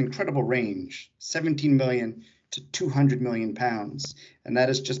study, it's an incredible range, 17 million to 200 million pounds, and that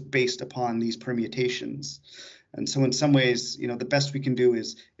is just based upon these permutations. And so in some ways, you know, the best we can do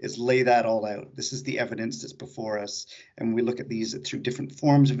is lay that all out. This is the evidence that's before us, and we look at these through different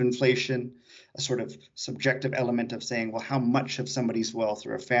forms of inflation, a sort of subjective element of saying, well, how much of somebody's wealth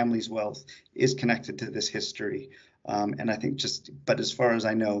or a family's wealth is connected to this history? And I think but as far as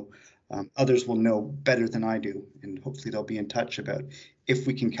I know, others will know better than I do, and hopefully they'll be in touch about if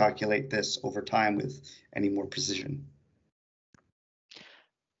we can calculate this over time with any more precision.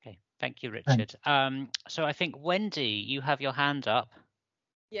 Okay, thank you, Richard. So I think Wendy, you have your hand up.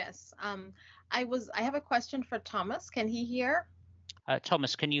 Yes, I have a question for Thomas. Can he hear?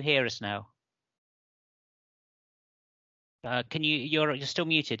 Thomas, can you hear us now? Can you? You're still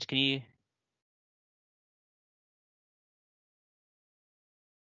muted. Can you?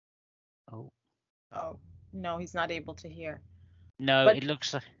 Oh, no, he's not able to hear. No, But- it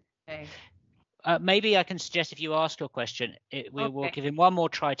looks like. Okay. Maybe I can suggest if you ask your question, we will give him one more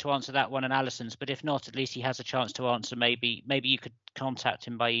try to answer that one and Alison's. But if not, at least he has a chance to answer. Maybe you could contact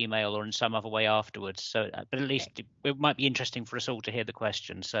him by email or in some other way afterwards. So, but at least it might be interesting for us all to hear the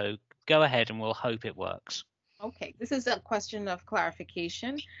question. So go ahead, and we'll hope it works. Okay, this is a question of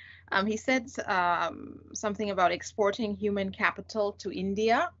clarification. He said something about exporting human capital to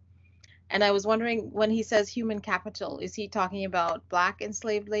India. And I was wondering, when he says human capital, is he talking about Black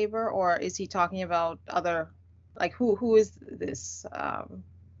enslaved labor, or is he talking about other, like who is this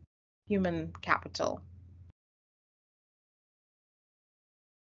human capital?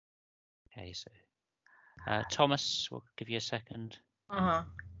 Okay, so Thomas, we'll give you a second.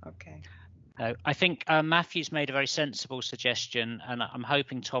 Okay. I think Matthew's made a very sensible suggestion, and I'm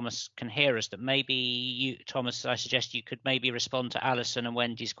hoping Thomas can hear us, that maybe you, Thomas, I suggest you could maybe respond to Alison and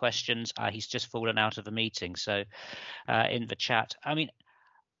Wendy's questions. He's just fallen out of a meeting, so in the chat. I mean,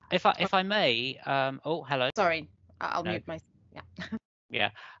 if I may, oh, hello. Sorry, I'll mute myself. Yeah. Yeah.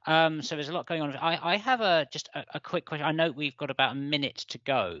 So there's a lot going on. I have just a quick question. I know we've got about a minute to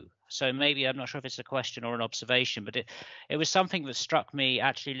go, so maybe I'm not sure if it's a question or an observation, but it was something that struck me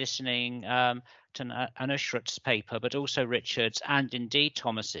actually listening to Anushrut's paper, but also Richard's and indeed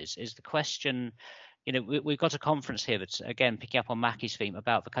Thomas's, is the question. You know, we've got a conference here that's, again, picking up on Mackie's theme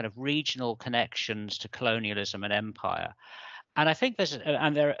about the kind of regional connections to colonialism and empire. And I think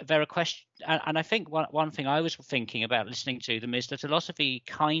there are questions, and I think one thing I was thinking about listening to them is that a lot of the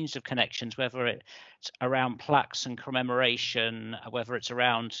kinds of connections, whether it's around plaques and commemoration, whether it's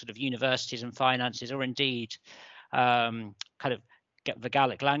around sort of universities and finances, or indeed kind of the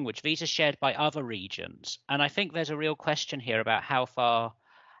Gaelic language, these are shared by other regions. And I think there's a real question here about how far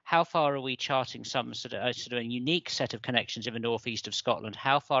are we charting some sort of a unique set of connections in the northeast of Scotland?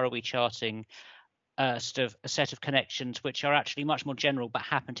 How far are we charting sort of a set of connections which are actually much more general but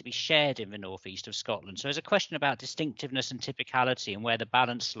happen to be shared in the northeast of Scotland? So there's a question about distinctiveness and typicality and where the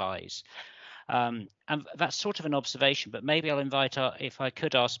balance lies. And that's sort of an observation, but maybe I'll invite if I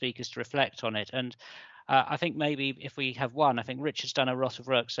could ask speakers to reflect on it. And I think maybe if we have one, I think Richard's done a lot of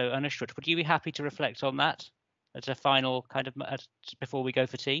work. So Anushrut, would you be happy to reflect on that as a final kind of before we go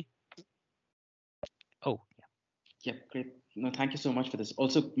for tea? Oh, yeah. Yeah, great. No, thank you so much for this.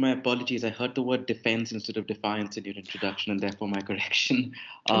 Also, my apologies. I heard the word defense instead of defiance in your introduction, and therefore my correction.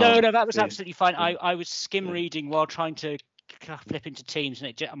 No, that was absolutely fine. I was skim reading while trying to flip into Teams,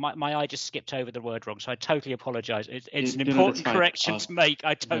 and my eye just skipped over the word wrong. So I totally apologise. It's an important correction to make.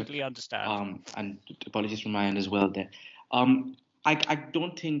 I totally understand. And apologies from my end as well there. I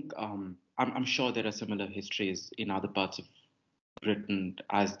don't think, I'm sure there are similar histories in other parts of Britain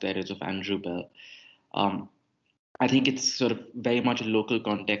as there is of Andrew Bell. I think it's sort of very much a local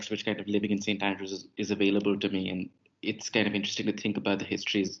context, which kind of living in St. Andrews is available to me. And it's kind of interesting to think about the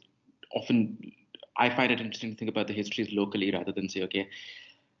histories. Often I find it interesting to think about the histories locally rather than say, okay,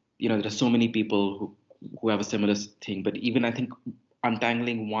 you know, there are so many people who have a similar thing. But even I think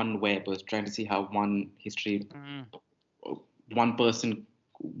untangling one web was trying to see how one history, one person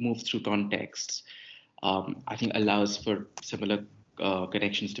moves through contexts, I think allows for similar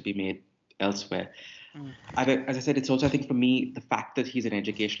connections to be made elsewhere. As I said, it's also, I think for me, the fact that he's an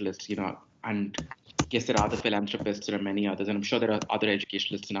educationalist, you know, and yes, there are other philanthropists, there are many others, and I'm sure there are other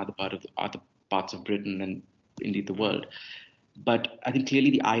educationalists in other parts of Britain and indeed the world. But I think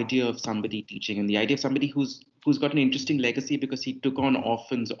clearly the idea of somebody teaching and the idea of somebody who's got an interesting legacy because he took on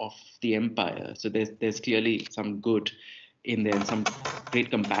orphans of the empire. So there's clearly some good in there and some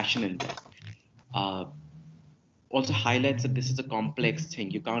great compassion in there. also highlights that this is a complex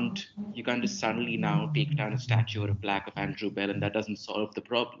thing. You can't just suddenly now take down a statue or a plaque of Andrew Bell and that doesn't solve the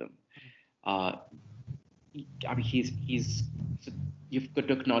problem. I mean, you've got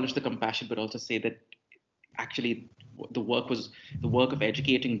to acknowledge the compassion, but also say that actually the work of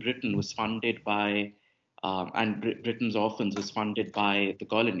educating Britain was funded by, and Britain's orphans was funded by the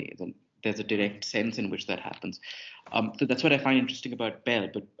colonies, and there's a direct sense in which that happens. So that's what I find interesting about Bell,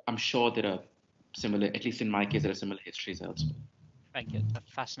 but I'm sure there are similar, at least in my case, there are similar histories elsewhere. Thank you. A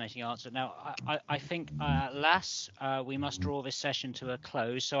fascinating answer. Now, I think, alas, we must draw this session to a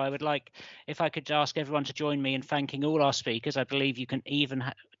close. So I would like, if I could ask everyone to join me in thanking all our speakers. I believe you can even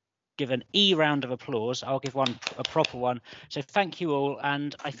give an E round of applause. I'll give one, a proper one. So thank you all.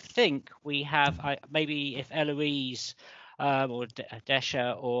 And I think we have, maybe if Eloise or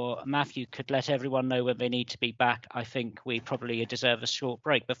Desha or Matthew could let everyone know when they need to be back, I think we probably deserve a short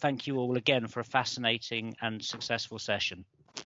break. But thank you all again for a fascinating and successful session.